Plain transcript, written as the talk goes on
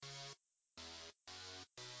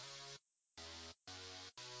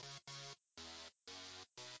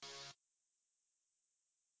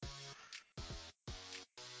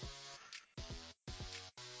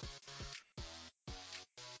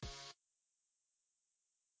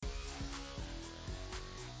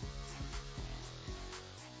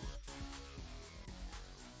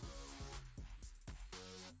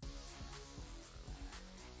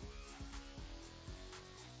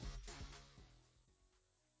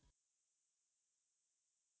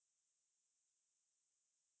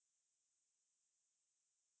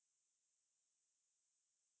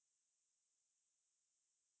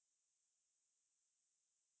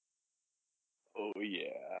Oh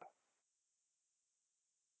yeah.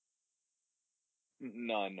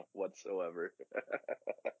 None whatsoever.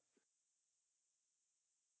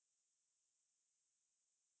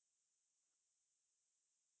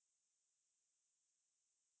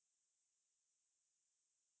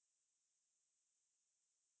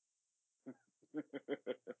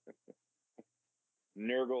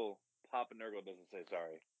 Nurgle, Papa Nurgle doesn't say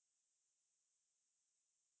sorry.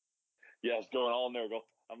 Yes, going all Nurgle.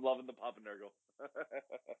 I'm loving the Papa Nurgle.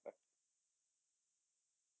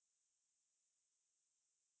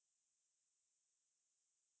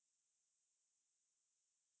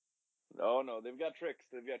 Oh no, they've got tricks.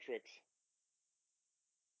 They've got tricks.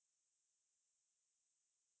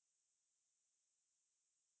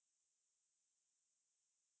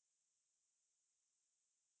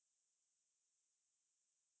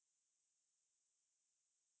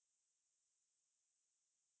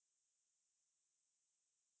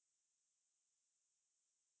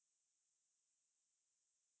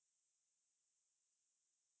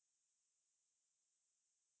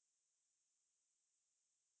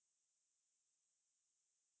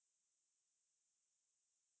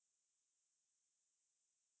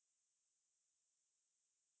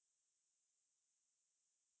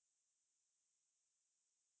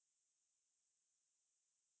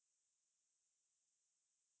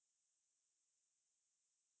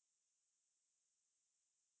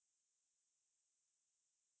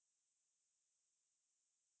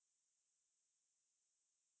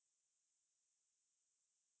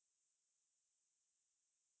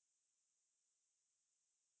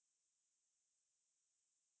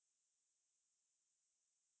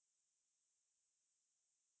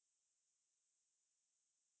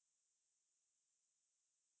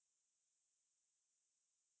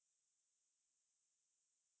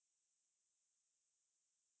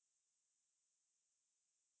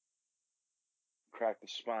 Crack the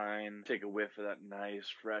spine. Take a whiff of that nice,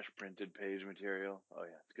 fresh printed page material. Oh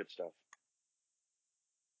yeah, it's good stuff.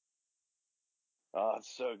 Oh,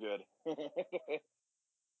 it's so good.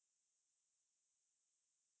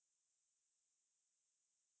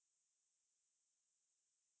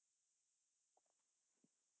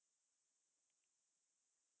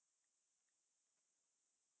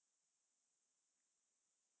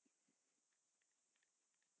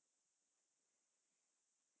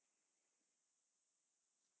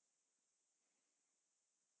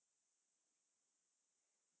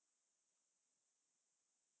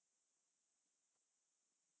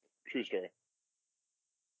 True story.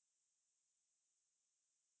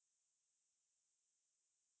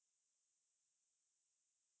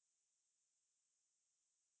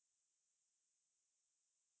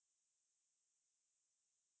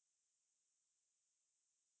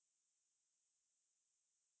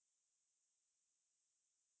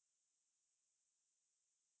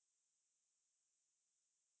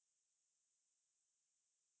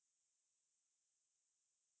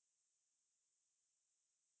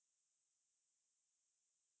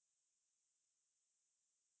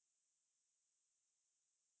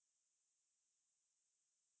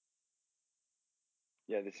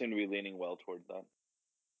 Yeah, they seem to be leaning well towards that.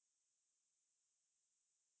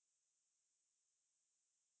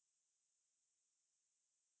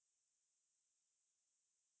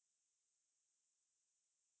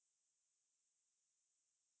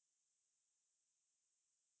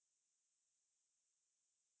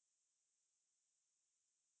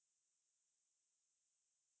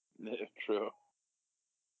 True.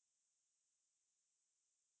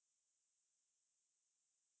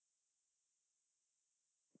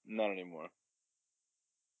 Not anymore.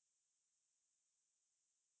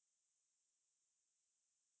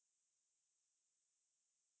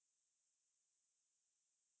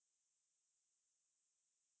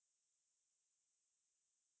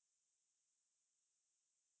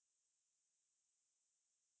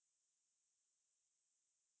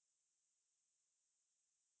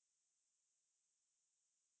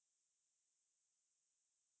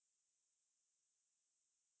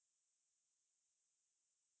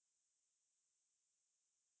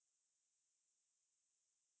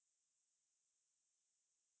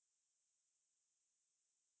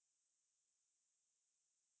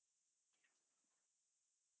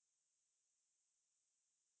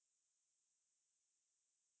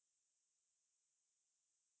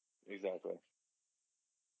 Exactly.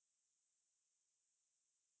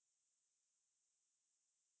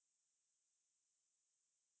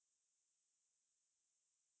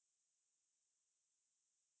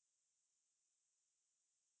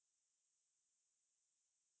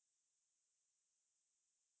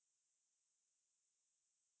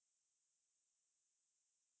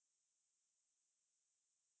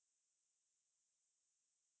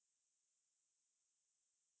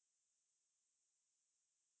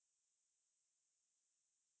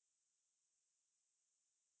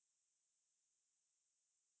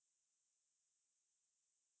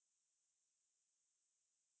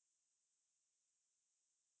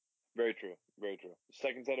 Very true. Very true.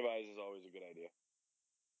 Second set of eyes is always a good idea.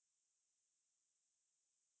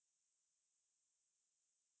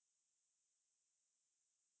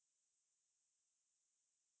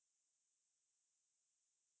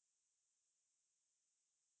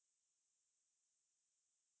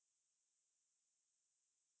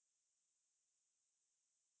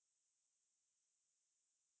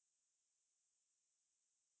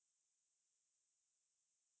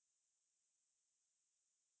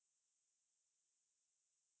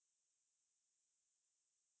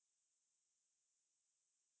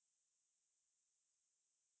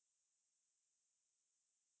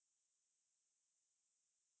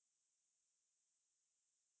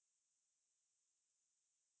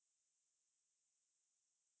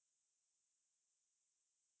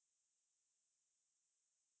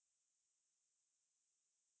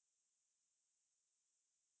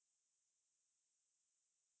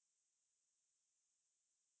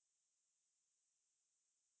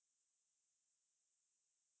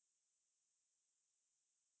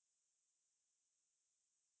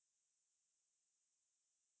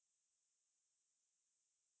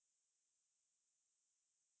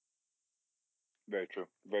 Very true.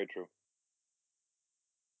 Very true.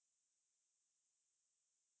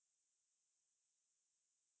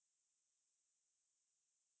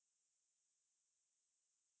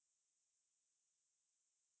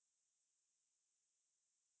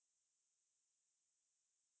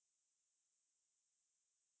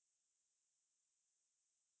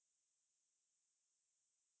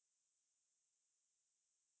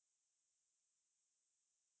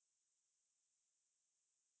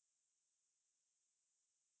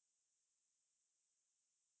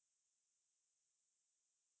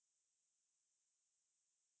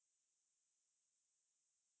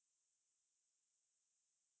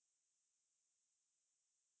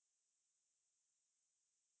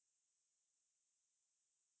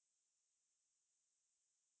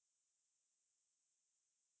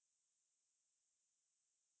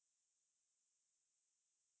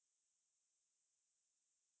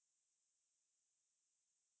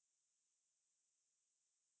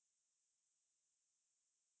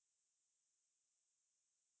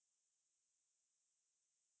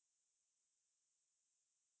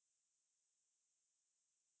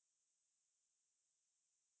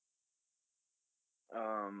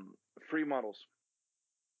 Free models.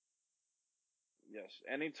 Yes.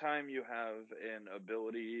 Anytime you have an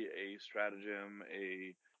ability, a stratagem,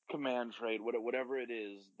 a command trait, whatever it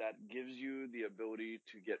is that gives you the ability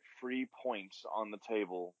to get free points on the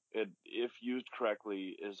table, it, if used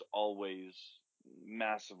correctly, is always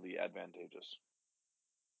massively advantageous.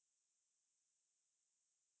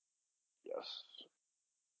 Yes.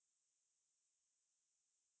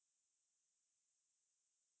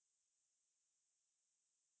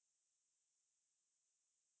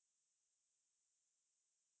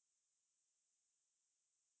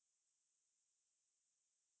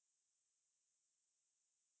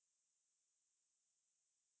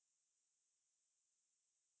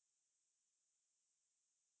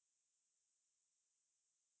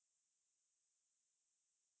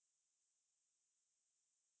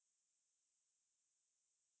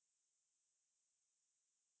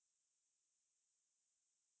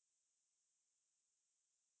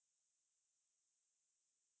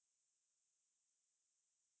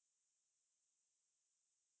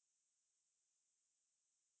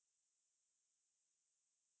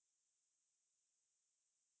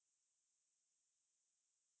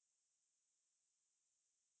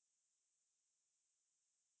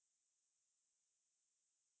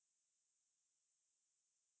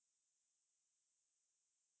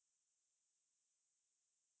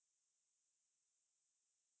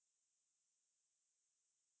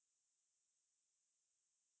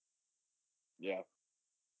 Yeah.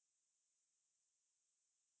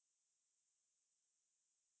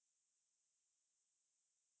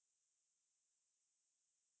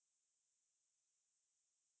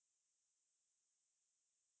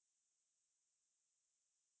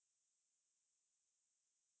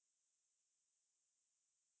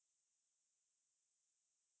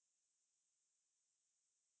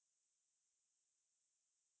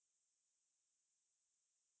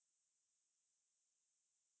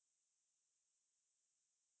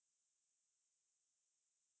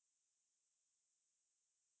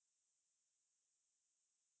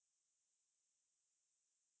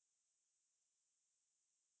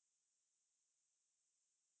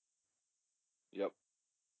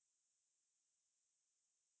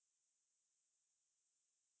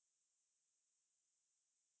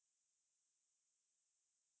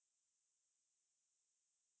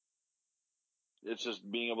 It's just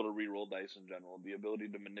being able to re-roll dice in general, the ability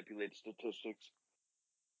to manipulate statistics.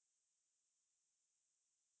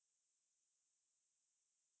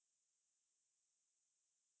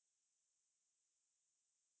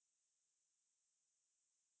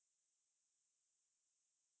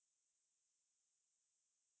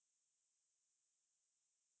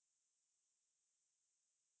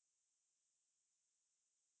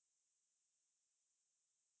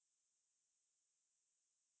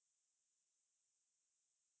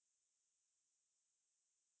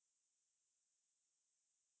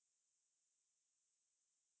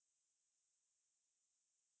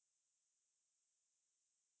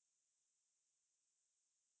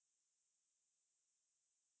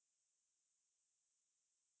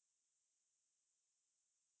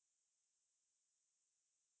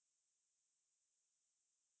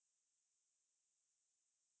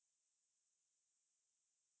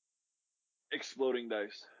 Exploding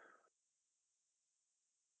dice.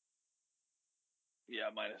 Yeah,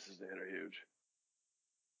 minuses to hit are huge.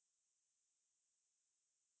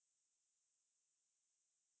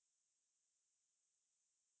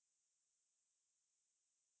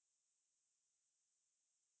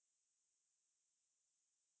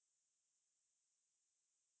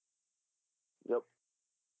 Yep.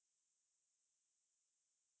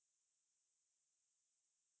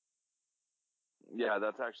 Yeah,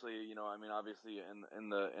 that's actually, I mean, obviously, in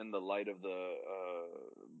the light of the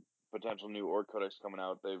potential new org codex coming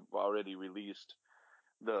out, they've already released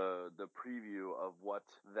the preview of what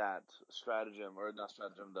that stratagem, or not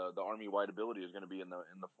stratagem, the army wide ability is going to be in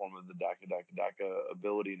the form of the Daka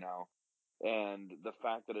ability now, and the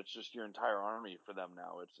fact that it's just your entire army for them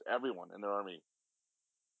now. It's everyone in their army.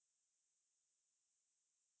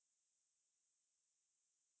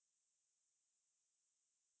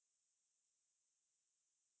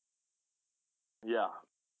 Yeah,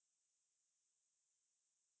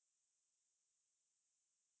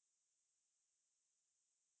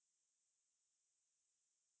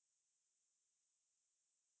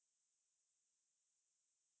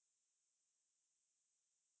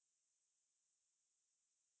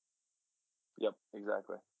 yep,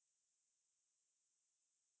 exactly.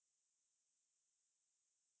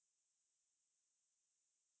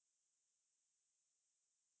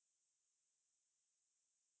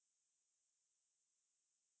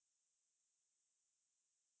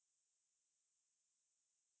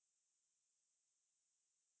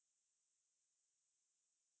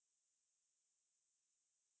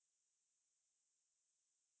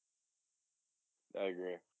 I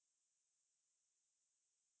agree.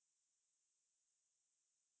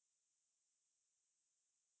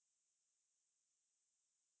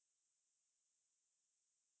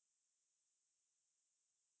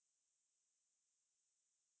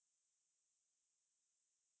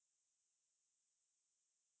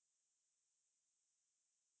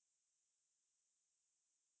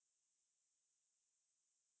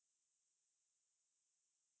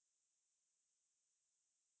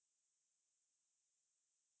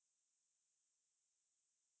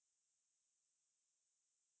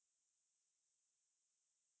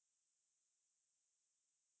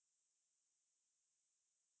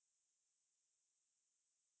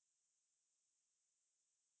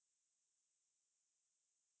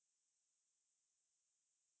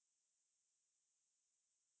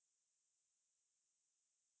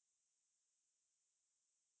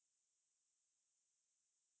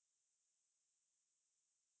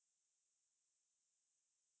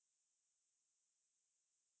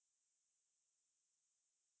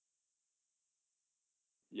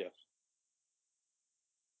 Yes.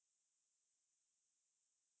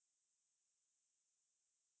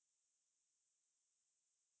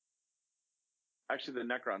 Actually, the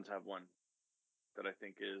Necrons have one that I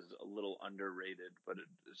think is a little underrated, but it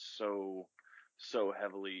is so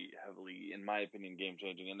heavily, in my opinion, game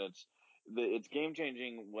changing. And it's game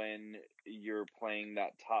changing when you're playing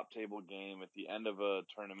that top table game at the end of a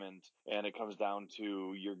tournament, and it comes down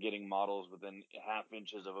to you're getting models within half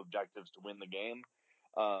inches of objectives to win the game.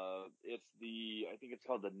 I think it's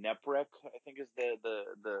called the Neprek, I think is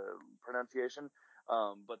the pronunciation.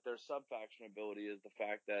 But their sub-faction ability is the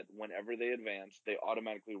fact that whenever they advance, they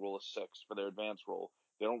automatically roll a 6 for their advance roll.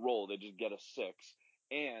 They don't roll, they just get a 6.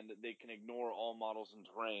 And they can ignore all models and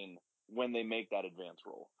terrain when they make that advance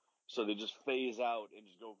roll. So they just phase out and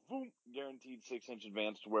just go, boom, guaranteed 6-inch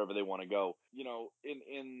advance to wherever they want to go.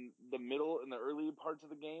 In the middle, in the early parts of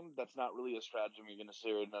the game, that's not really a stratagem you're going to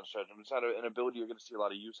see, or not a stratagem. It's not an ability you're going to see a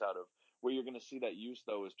lot of use out of. Where you're going to see that use,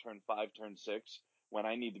 though, is turn 5, turn 6, when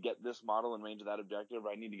I need to get this model in range of that objective,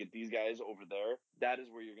 or I need to get these guys over there, that is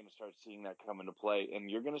where you're going to start seeing that come into play. And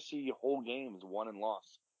you're going to see whole games won and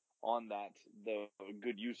lost on that, the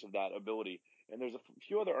good use of that ability. And there's a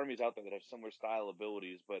few other armies out there that have similar style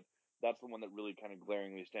abilities, but that's the one that really kind of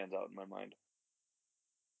glaringly stands out in my mind.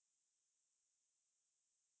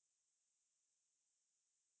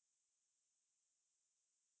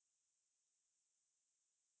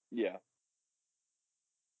 Yeah.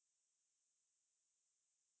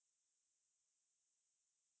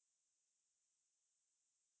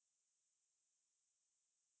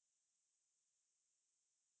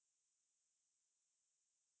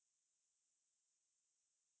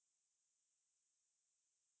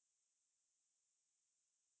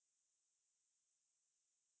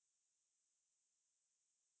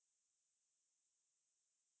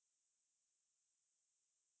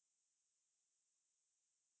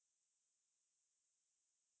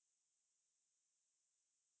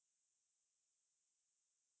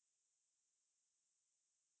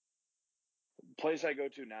 Place I go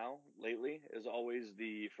to now lately is always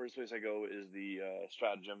the first place I go is the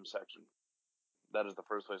stratagem section. That is the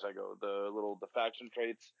first place I go. The faction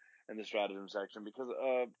traits and the stratagem section, because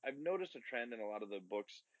I've noticed a trend in a lot of the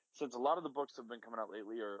books, since a lot of the books have been coming out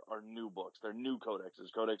lately are new books. They're new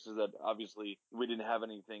codexes that obviously we didn't have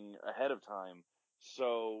anything ahead of time.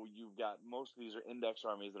 So you've got most of these are index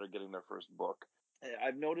armies that are getting their first book.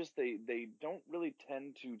 I've noticed they don't really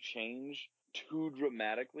tend to change too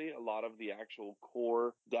dramatically a lot of the actual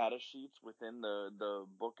core data sheets within the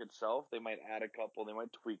book itself. They might add a couple, they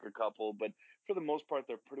might tweak a couple, but for the most part,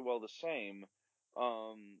 they're pretty well the same.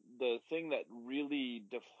 The thing that really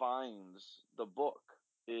defines the book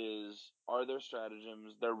is, are their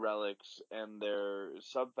stratagems, their relics, and their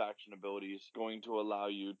sub-faction abilities going to allow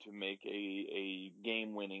you to make a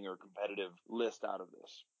game-winning or competitive list out of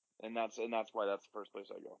this? And that's why that's the first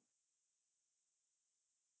place I go.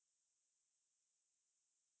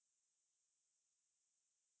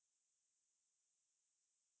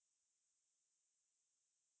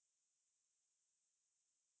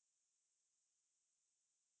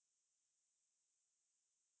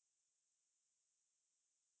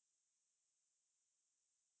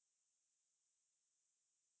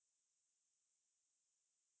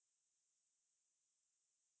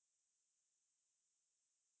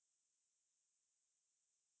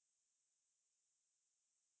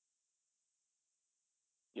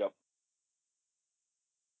 Yep.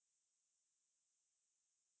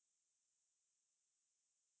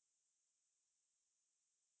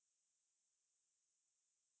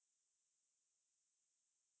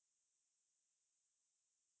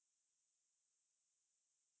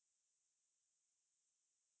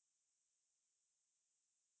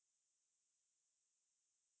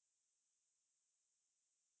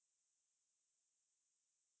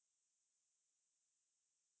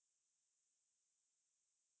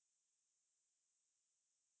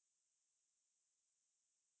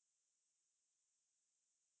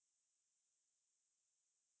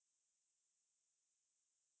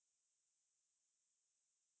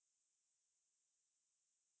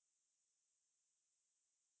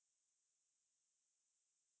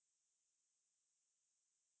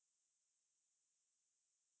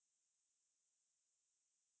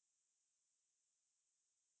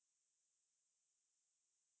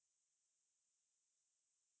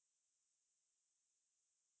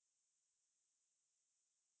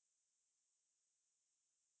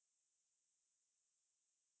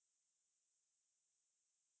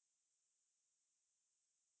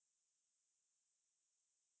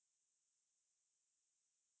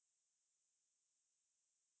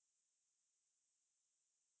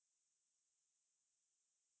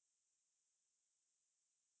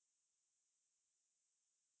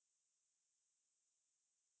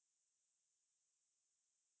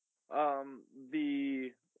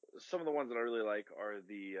 The Some of the ones that I really like are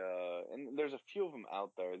and there's a few of them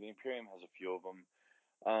out there. The Imperium has a few of them.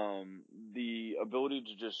 The ability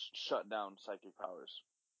to just shut down psychic powers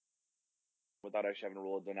without actually having to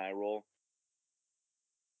roll a deny roll.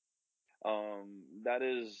 That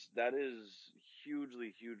is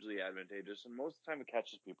hugely advantageous, and most of the time it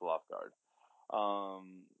catches people off guard.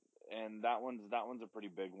 Um, and that one's a pretty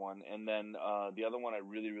big one. And then the other one I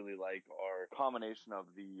really like are a combination of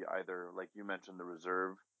the, either like you mentioned, the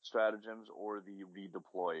reserve stratagems or the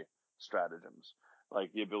redeploy stratagems,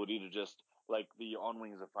 like the ability to just, like the On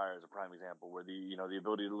Wings of Fire is a prime example, where the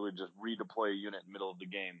ability to literally just redeploy a unit in the middle of the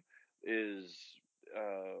game is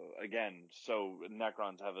again, so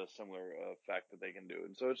Necrons have a similar effect that they can do.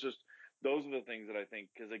 And so it's just, those are the things that I think,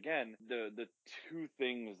 because again, the two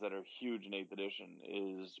things that are huge in 8th edition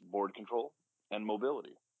is board control and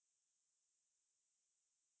mobility.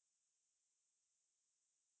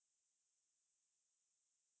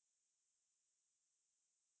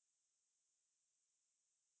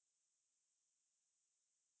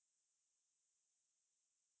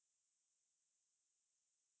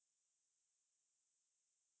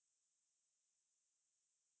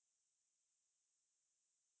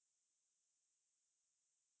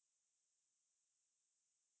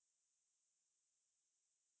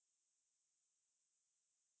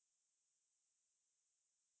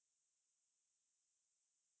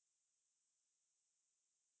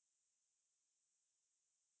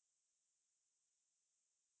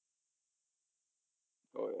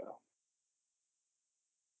 Oh yeah,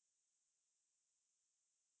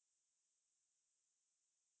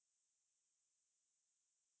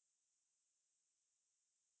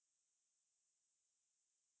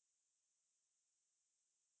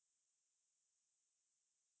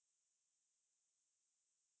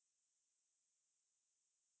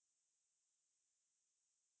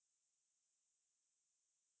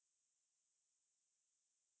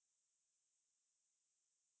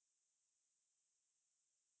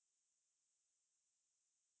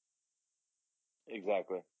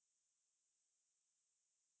 exactly.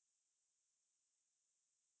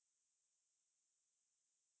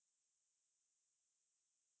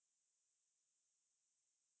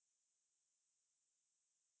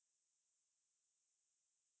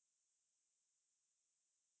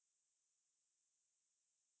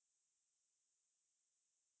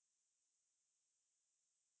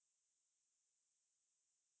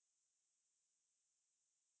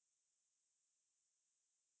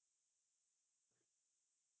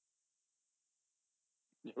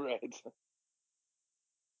 You're right.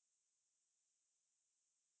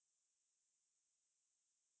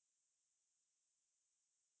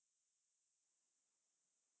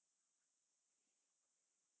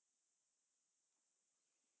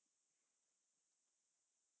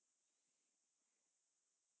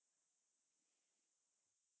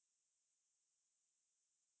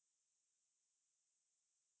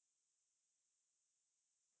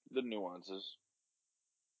 The nuances.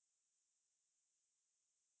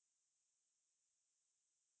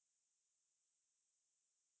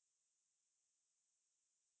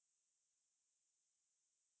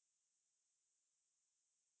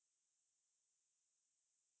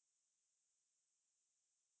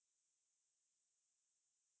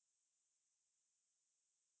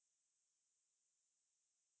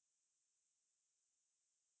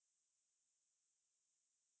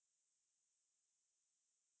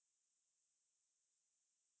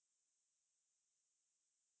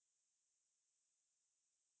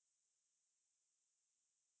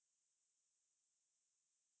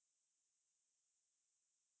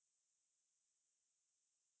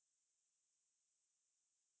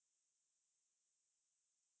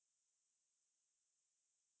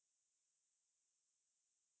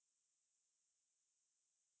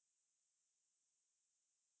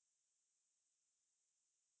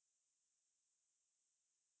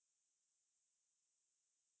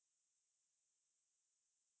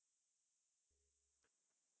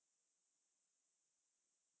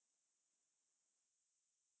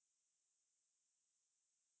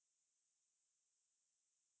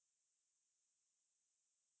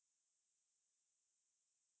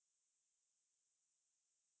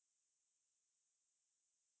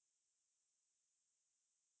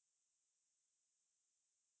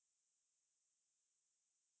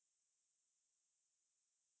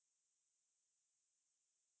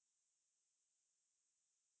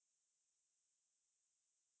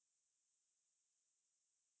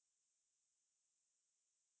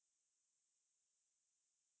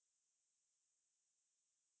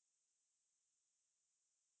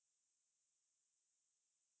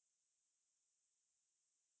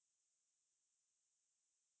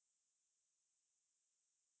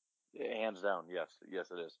 Hands down, yes,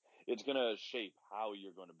 yes, it is. It's going to shape how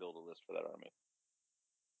you're going to build a list for that army.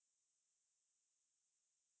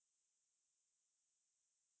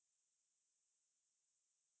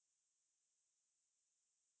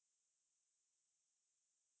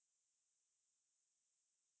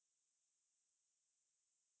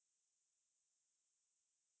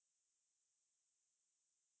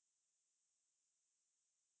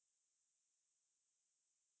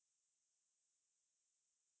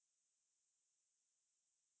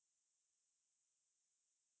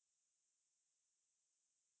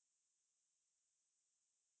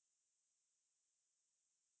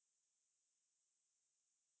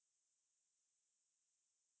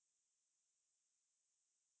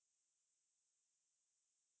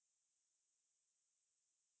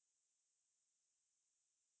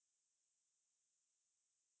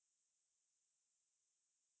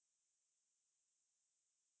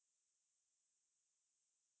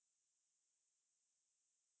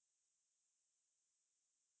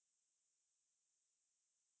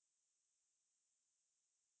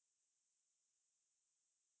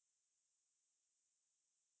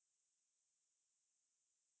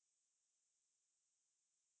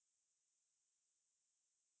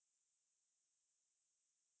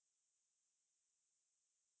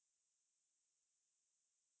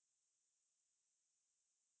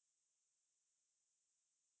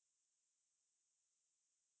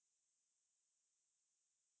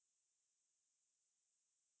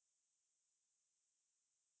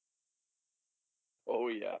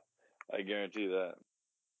 yeah, I guarantee that.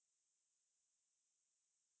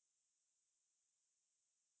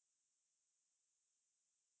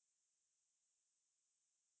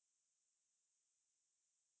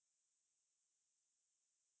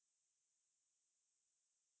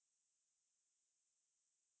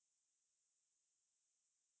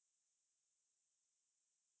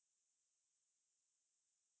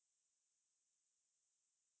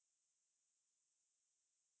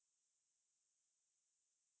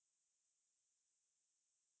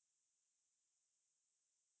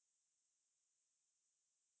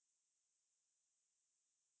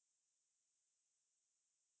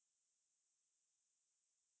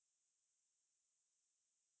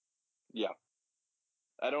 Yeah.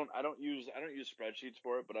 I don't use spreadsheets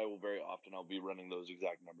for it, but I will very often I'll be running those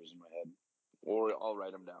exact numbers in my head, or I'll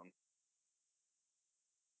write them down.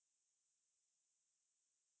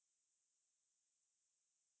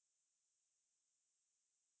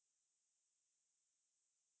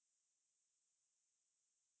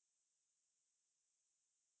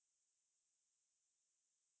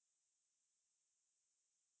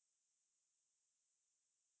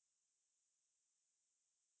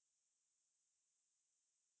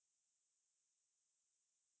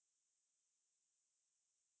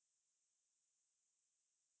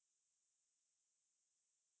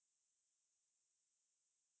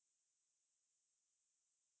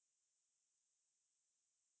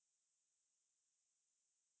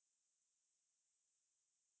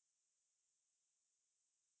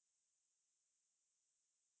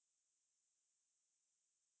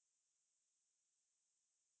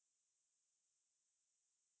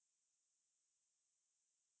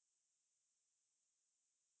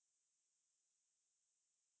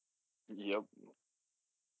 Yep.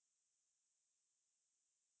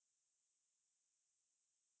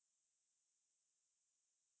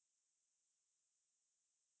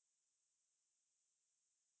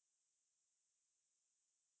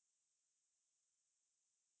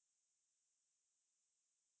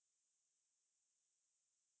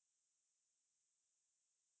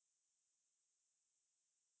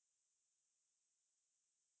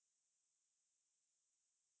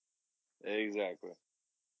 Exactly.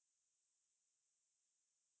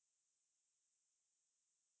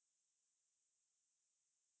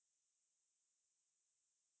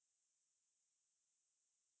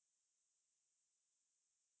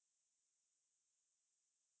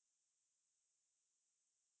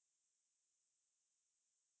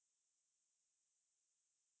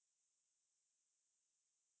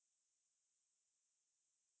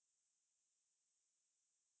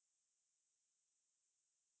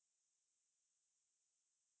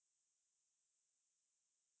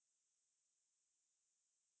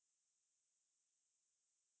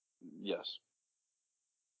 Yes.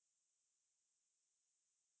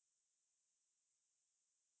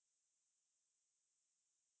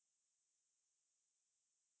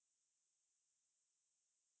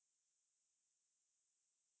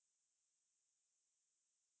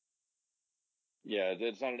 Yeah,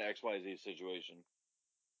 it's not an XYZ situation.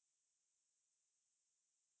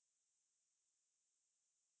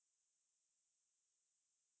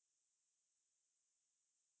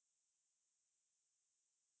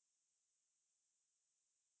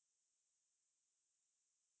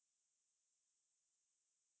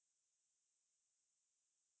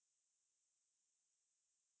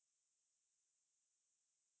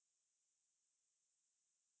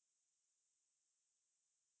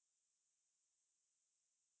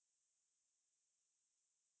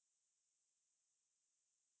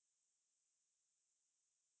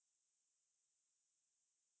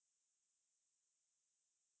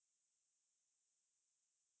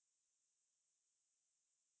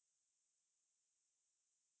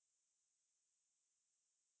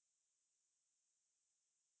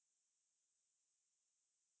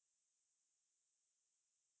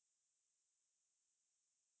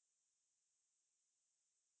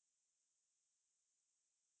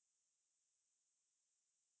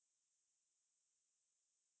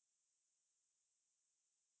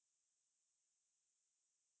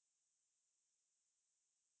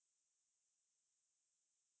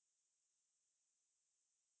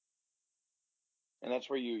 And that's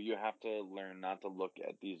where you have to learn not to look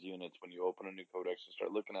at these units when you open a new codex and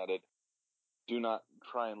start looking at it. Do not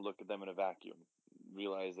try and look at them in a vacuum.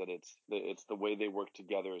 Realize that it's the way they work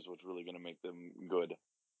together is what's really going to make them good.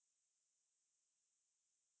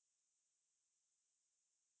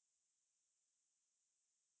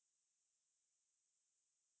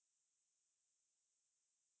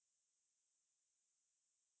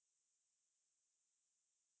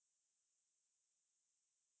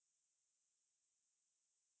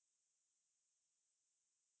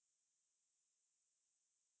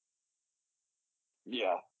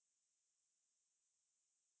 Yeah.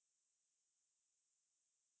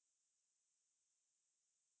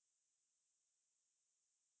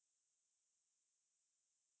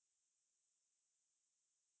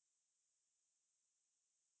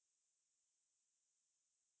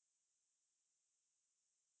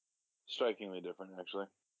 Strikingly different, actually.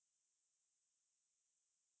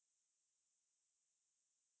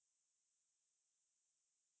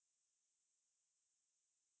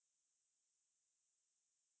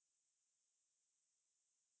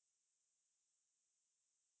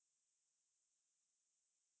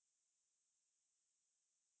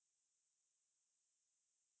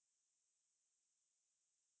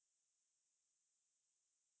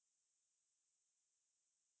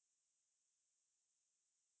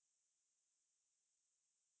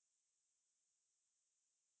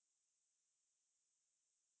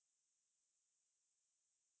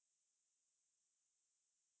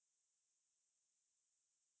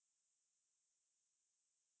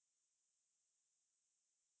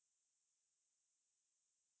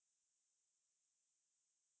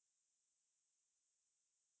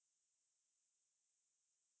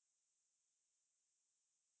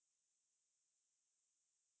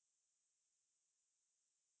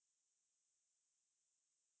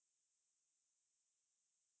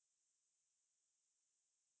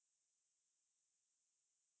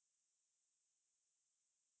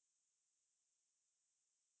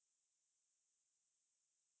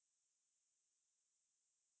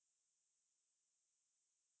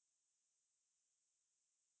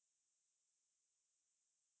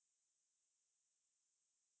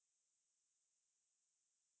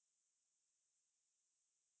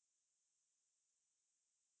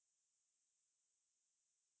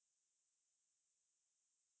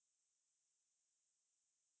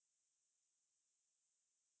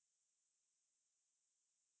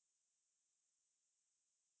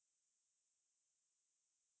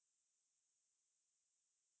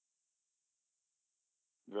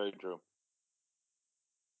 Very true.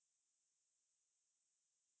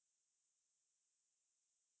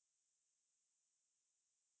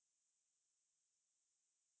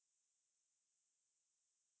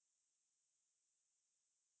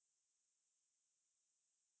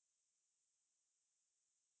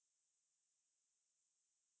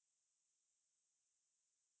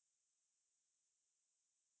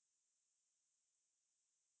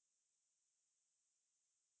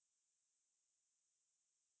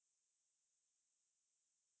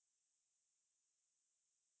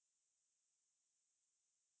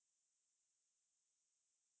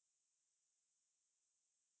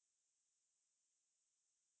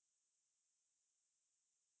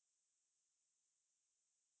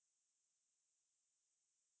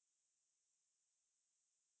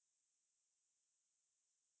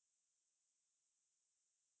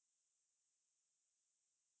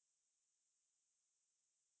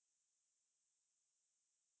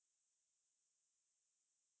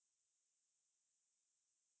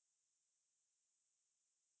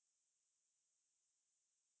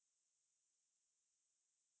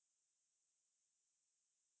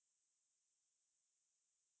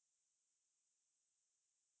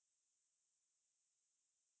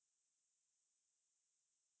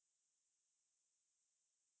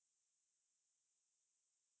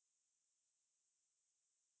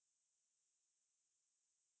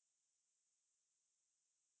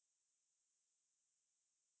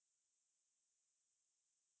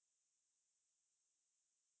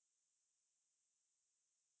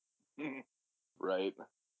 Right.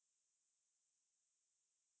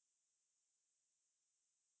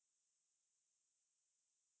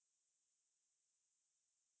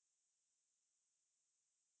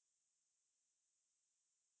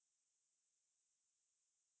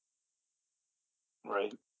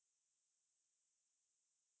 Right.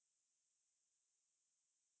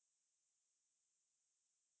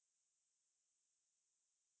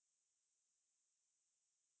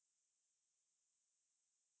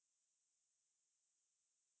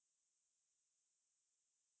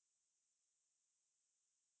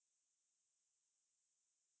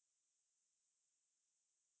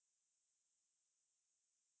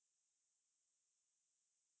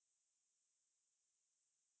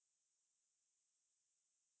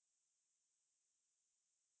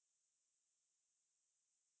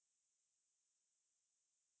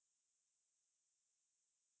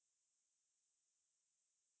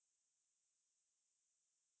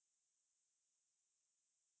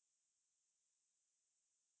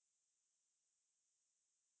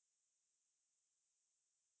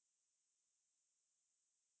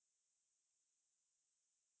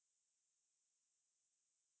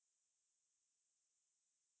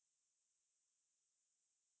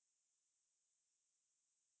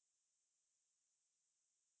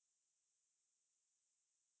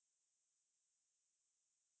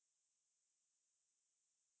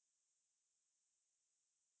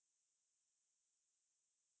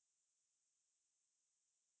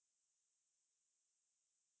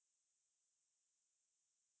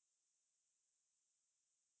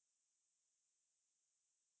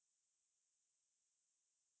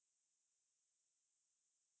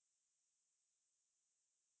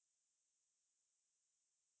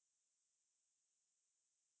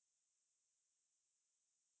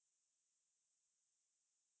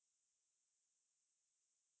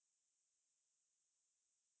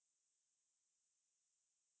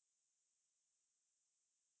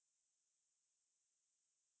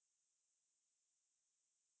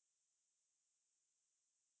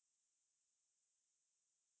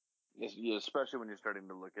 Yeah, especially when you're starting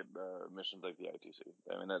to look at missions like the ITC.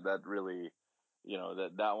 I mean, that really,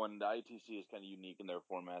 that one, the ITC is kind of unique in their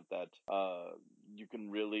format that you can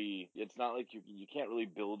really. It's not like you can't really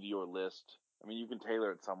build your list. I mean, you can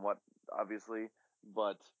tailor it somewhat, obviously,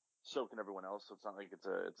 but so can everyone else. So it's not like it's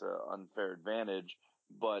a unfair advantage.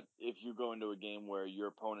 But if you go into a game where your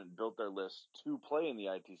opponent built their list to play in the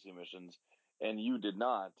ITC missions and you did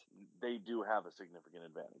not, they do have a significant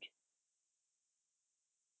advantage.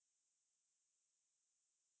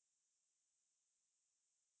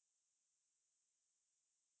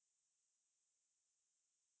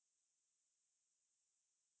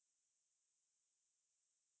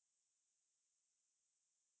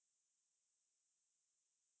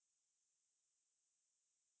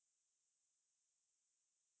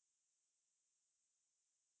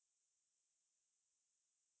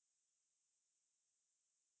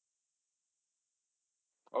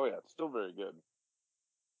 Oh yeah, it's still very good.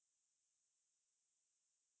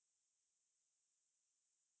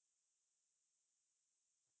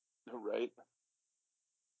 Right?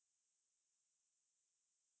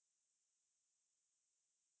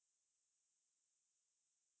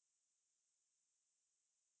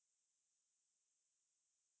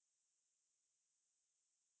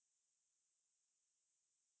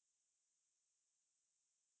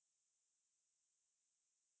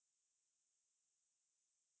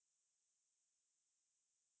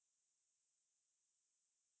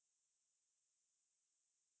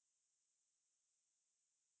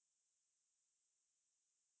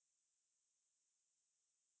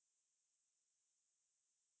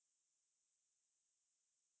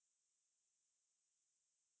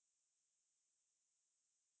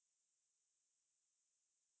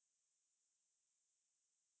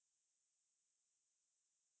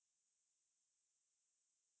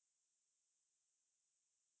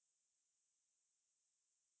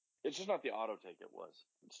 It's just not the auto take it was.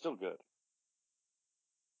 It's still good.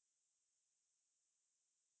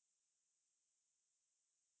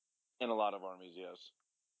 In a lot of armies, yes.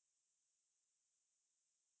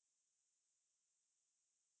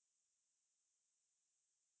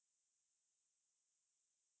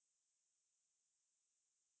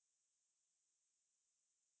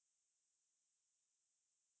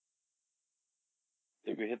 I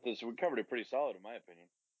think we hit this. We covered it pretty solid, in my opinion.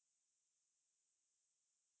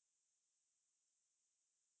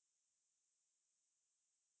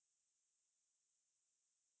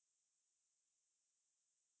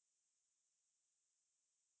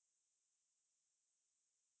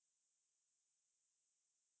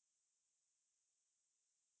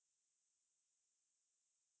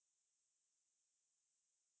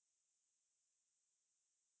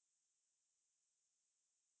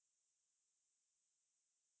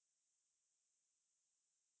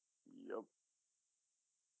 Yep.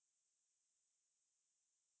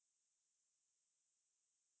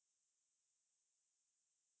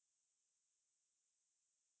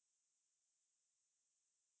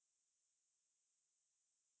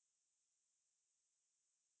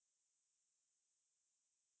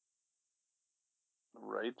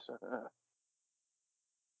 Right.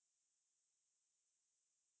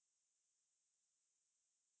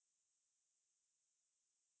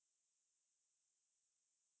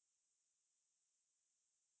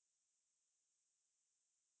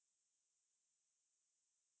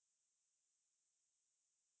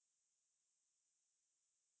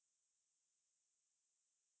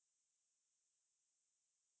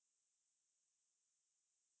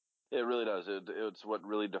 It really does. It's what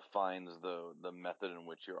really defines the method in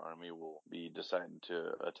which your army will be deciding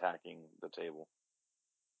to attacking the table.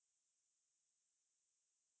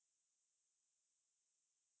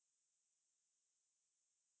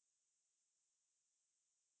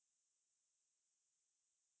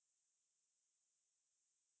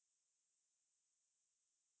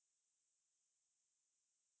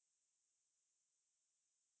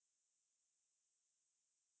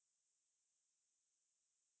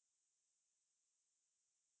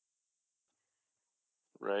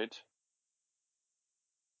 Right.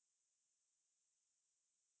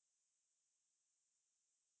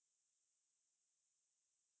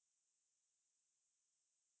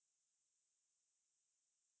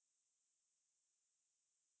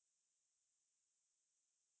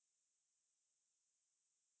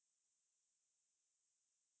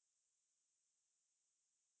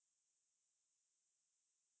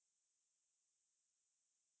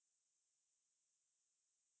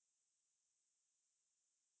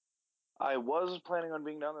 I was planning on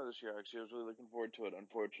being down there this year. Actually, I was really looking forward to it.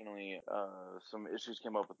 Unfortunately, some issues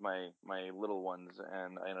came up with my little ones,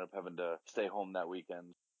 and I ended up having to stay home that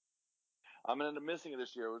weekend. I'm going to end up missing it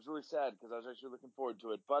this year. It was really sad because I was actually looking forward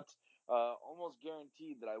to it, but almost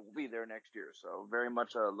guaranteed that I will be there next year. So very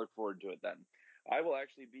much look forward to it then. I will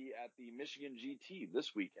actually be at the Michigan GT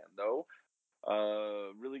this weekend, though.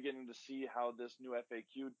 Really getting to see how this new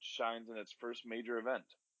FAQ shines in its first major event.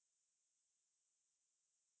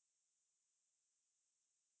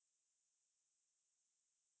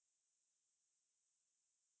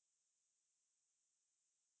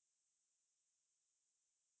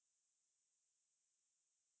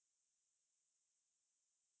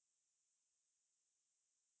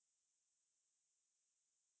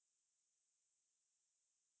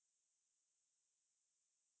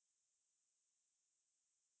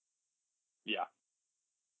 Yeah.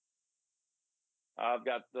 I've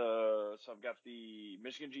got the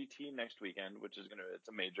Michigan GT next weekend, which is it's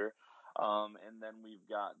a major. And then we've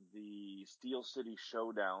got the Steel City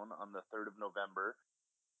Showdown on the 3rd of November,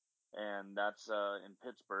 and that's in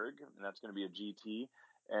Pittsburgh, and that's going to be a GT.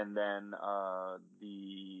 And then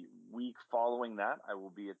the week following that, I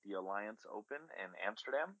will be at the Alliance Open in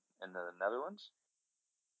Amsterdam in the Netherlands.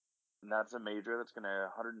 And that's a major that's going to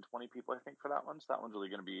 120 people, I think, for that one. So that one's really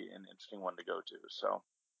going to be an interesting one to go to. So,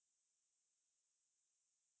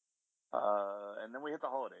 and then we hit the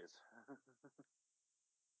holidays.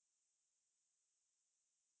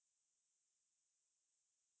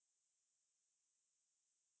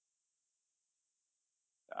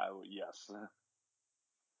 Yes.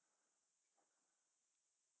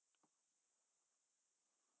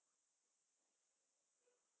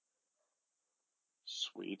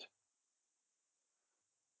 Sweet.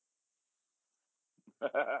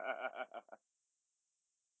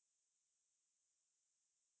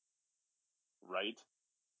 Right?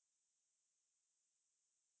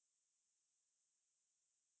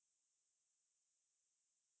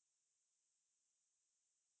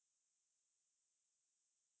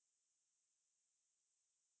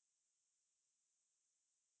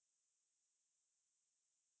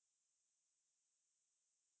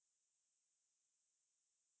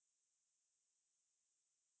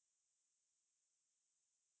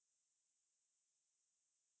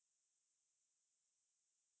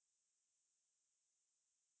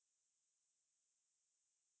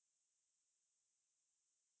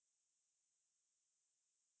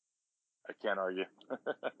 I can't argue.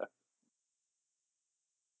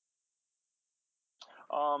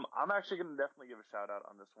 I'm actually going to definitely give a shout out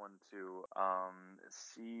on this one to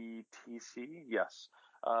CTC. Yes.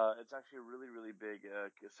 It's actually a really, really big.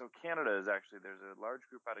 So Canada is actually, there's a large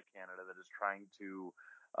group out of Canada that is trying to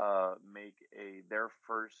make their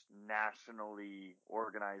first nationally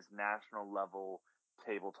organized, national level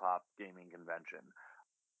tabletop gaming convention.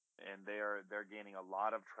 And they're gaining a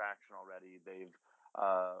lot of traction already. They've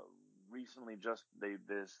uh, recently this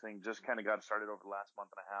thing just kind of got started over the last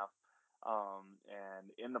month and a half,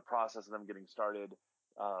 and in the process of them getting started,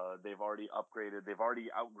 they've already upgraded. They've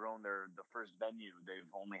already outgrown the first venue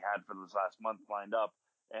they've only had for this last month lined up,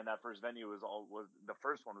 and that first venue was the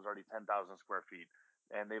first one was already 10,000 square feet,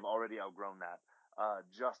 and they've already outgrown that.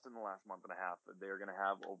 Just in the last month and a half, they're going to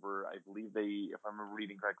have over, I believe if I remember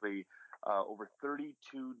reading correctly, over 32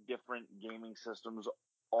 different gaming systems,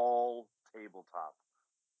 all tabletop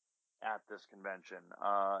at this convention.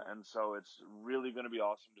 And so it's really going to be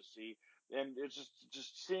awesome to see. And it's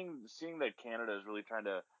just seeing that Canada is really trying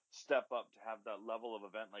to step up to have that level of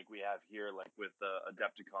event like we have here, like with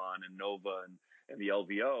Adepticon and Nova and the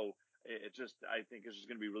LVO. I think it's just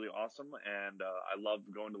going to be really awesome. And I love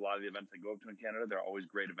going to a lot of the events I go up to in Canada. They're always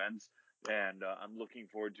great events. And I'm looking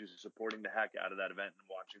forward to supporting the heck out of that event and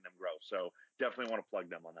watching them grow. So definitely want to plug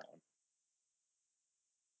them on that one.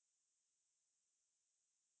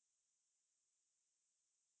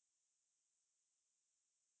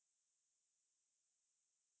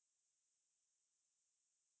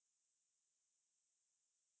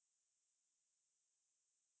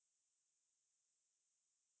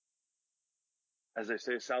 As they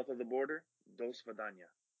say, south of the border, dos Vidania.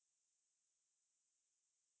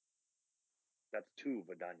 That's two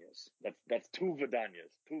Vidanias. That's two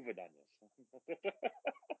Vidanias. Two Vidanias.